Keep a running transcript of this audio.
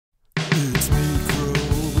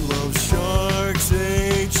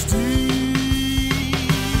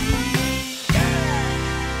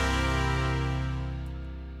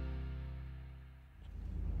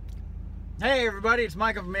everybody, it's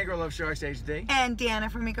Michael from MicroLovesSharksHD. And Deanna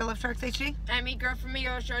from MicroLovesSharksHD. And me, girl from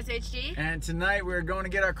MicroLovesSharksHD. And tonight we're going to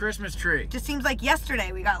get our Christmas tree. Just seems like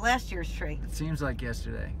yesterday we got last year's tree. It seems like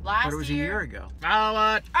yesterday. Last but it was year? a year ago.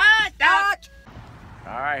 Stop!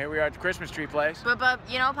 All right, here we are at the Christmas tree place. But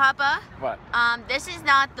you know, Papa? What? This is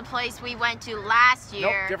not the place we went to last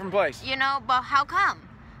year. Nope, different place. You know, but how come?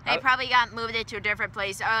 They probably moved it to a different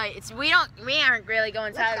place. We aren't really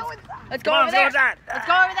going inside. Let's go over there. Let's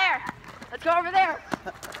go over there. Let's go over there.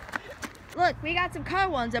 Look, we got some color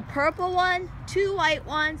ones. A purple one, 2 white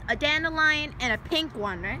ones, a dandelion, and a pink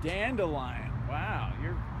one, right? Dandelion. Wow,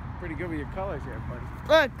 you're pretty good with your colors here, buddy.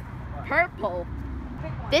 Look, purple.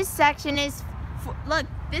 This section is,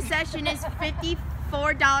 this section is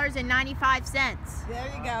 $54.95. There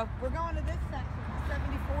you go. We're going to this section,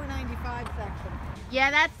 $74.95 section.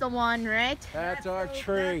 Yeah, that's the one, right? That's our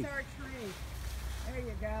tree. That's our tree. There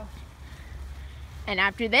you go. And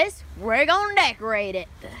after this, we're gonna decorate it.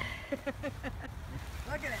 Look at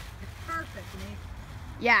it. It's perfect, Nick.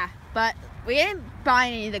 Yeah, but we didn't buy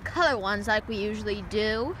any of the color ones like we usually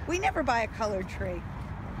do. We never buy a colored tree.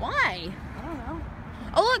 Why? I don't know.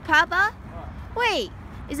 Oh, look, Papa. Wait,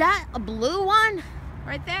 is that a blue one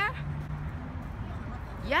right there?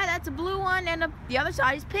 Yeah, that's a blue one, and the other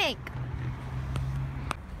side is pink.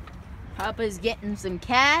 Papa's getting some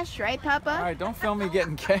cash, right, Papa? All right, don't film me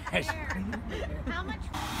getting cash. How much?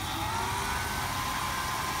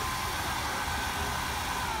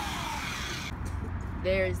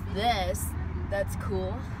 There's this. That's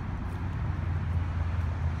cool.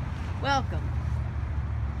 Welcome.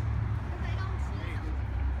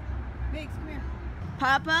 Mix, come here.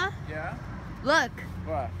 Papa, Yeah? look.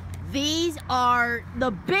 What? These are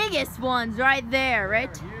the biggest ones right there,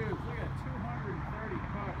 right? They're huge. Look at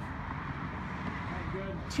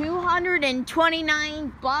 $230.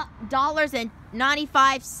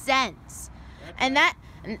 $229.95. And that,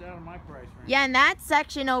 That's out of my price range. yeah, and that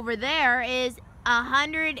section over there is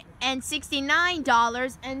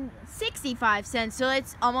 $169.65. So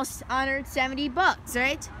it's almost 170 bucks,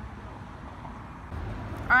 right?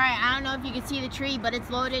 All right, I don't know if you can see the tree, but it's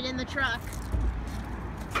loaded in the truck.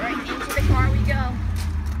 Right into the car we go.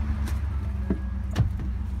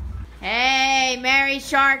 Hey, Merry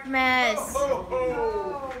Sharkmas! Ho,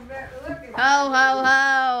 ho. Ho, ho,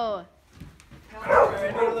 ho! Okay,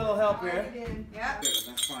 I need a little help here. Yep. Good,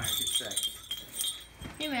 that's fine. Good check.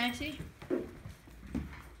 Hey, Maxie.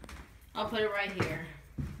 I'll put it right here.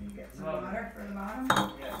 You get some water for the bottom.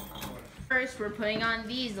 Yeah. First, we're putting on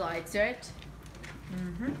these lights, right?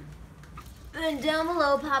 Mm-hmm. And down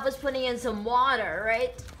below, Papa's putting in some water,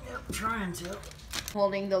 right? Yep, trying to.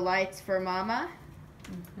 Holding the lights for Mama,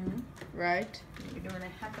 Mm-hmm. right? You're doing a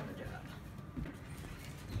heck of a job.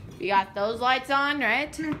 We got those lights on,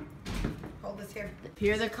 right? Hold this here.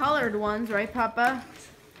 Here are the colored ones, right, Papa?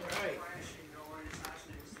 Right.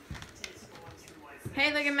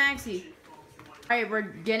 Hey, look at Maxie. All right, we're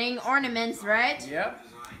getting ornaments, right? Yep.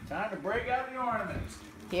 Time to break out the ornaments.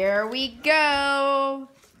 Here we go.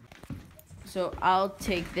 So I'll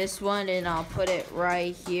take this one and I'll put it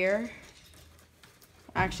right here.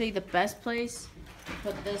 Actually, the best place to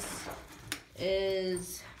put this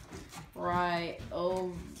is right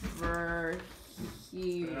over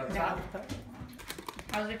here.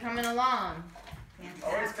 How's it coming along?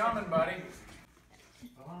 Always coming, buddy.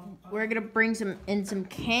 We're gonna bring some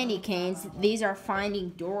candy canes. These are Finding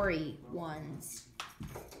Dory ones.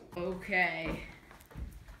 Okay.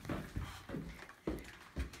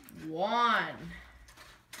 1.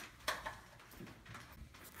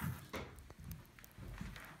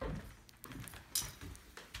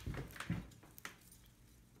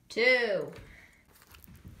 2.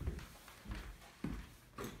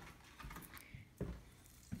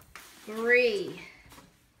 3.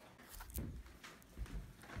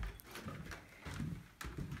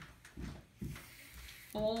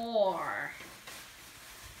 4.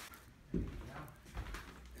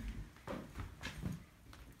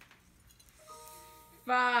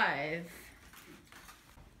 5.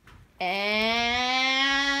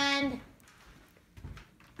 And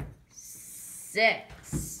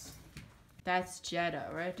 6. That's Jeddah,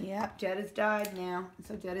 right? Yep, Jeddah's died now.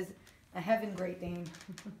 So Jeddah's a heaven Great Dane.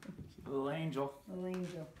 Little angel. Little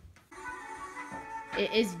angel.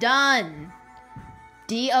 It is done.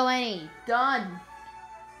 D-O-N-E. Done.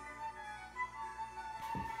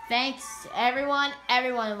 Thanks, everyone.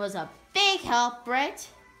 Everyone was a big help, right?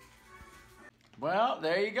 Well,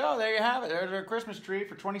 there you go. There you have it. There's our Christmas tree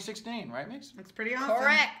for 2016, right, Mix? It's pretty awesome.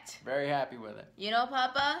 Correct. Very happy with it. You know,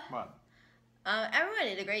 Papa? What? Everyone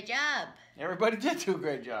did a great job. Everybody did do a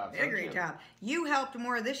great job. Did a great job. You helped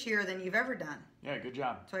more this year than you've ever done. Yeah, good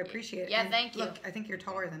job. So I appreciate it. Yeah, And thank you. Look, I think you're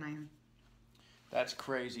taller than I am. That's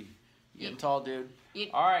crazy. You getting tall, dude.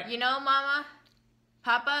 All right. You know, Mama,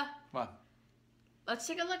 Papa. What? Let's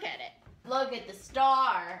take a look at it. Look at the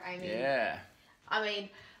star. Yeah. I mean,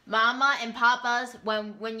 Mama and Papa's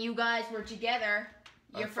when you guys were together.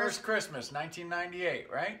 Your first Christmas,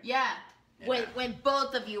 1998, right? Yeah. Yeah. When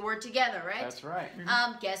both of you were together, right? That's right.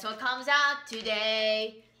 Guess what comes out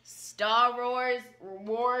today? Star Wars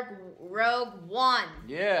Rogue One.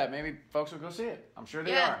 Yeah, maybe folks will go see it. I'm sure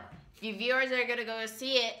they are. You viewers are gonna go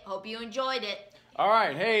see it. Hope you enjoyed it. All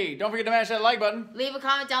right, hey, don't forget to mash that like button. Leave a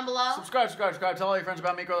comment down below. Subscribe. Tell all your friends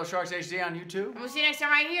about MicroLovesSharksHD on YouTube. And we'll see you next time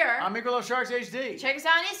right here. I'm MicroLovesSharksHD. Check us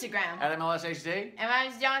out on Instagram. At MLSHD. And my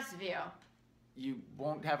name's Johnsonville. You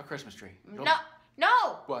won't have a Christmas tree.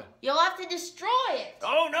 No. What? You'll have to destroy it.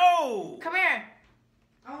 Oh, no. Come here.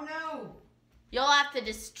 Oh no. You'll have to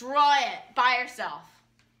destroy it by yourself.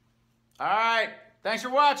 All right. Thanks for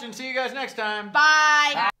watching. See you guys next time.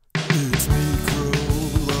 Bye.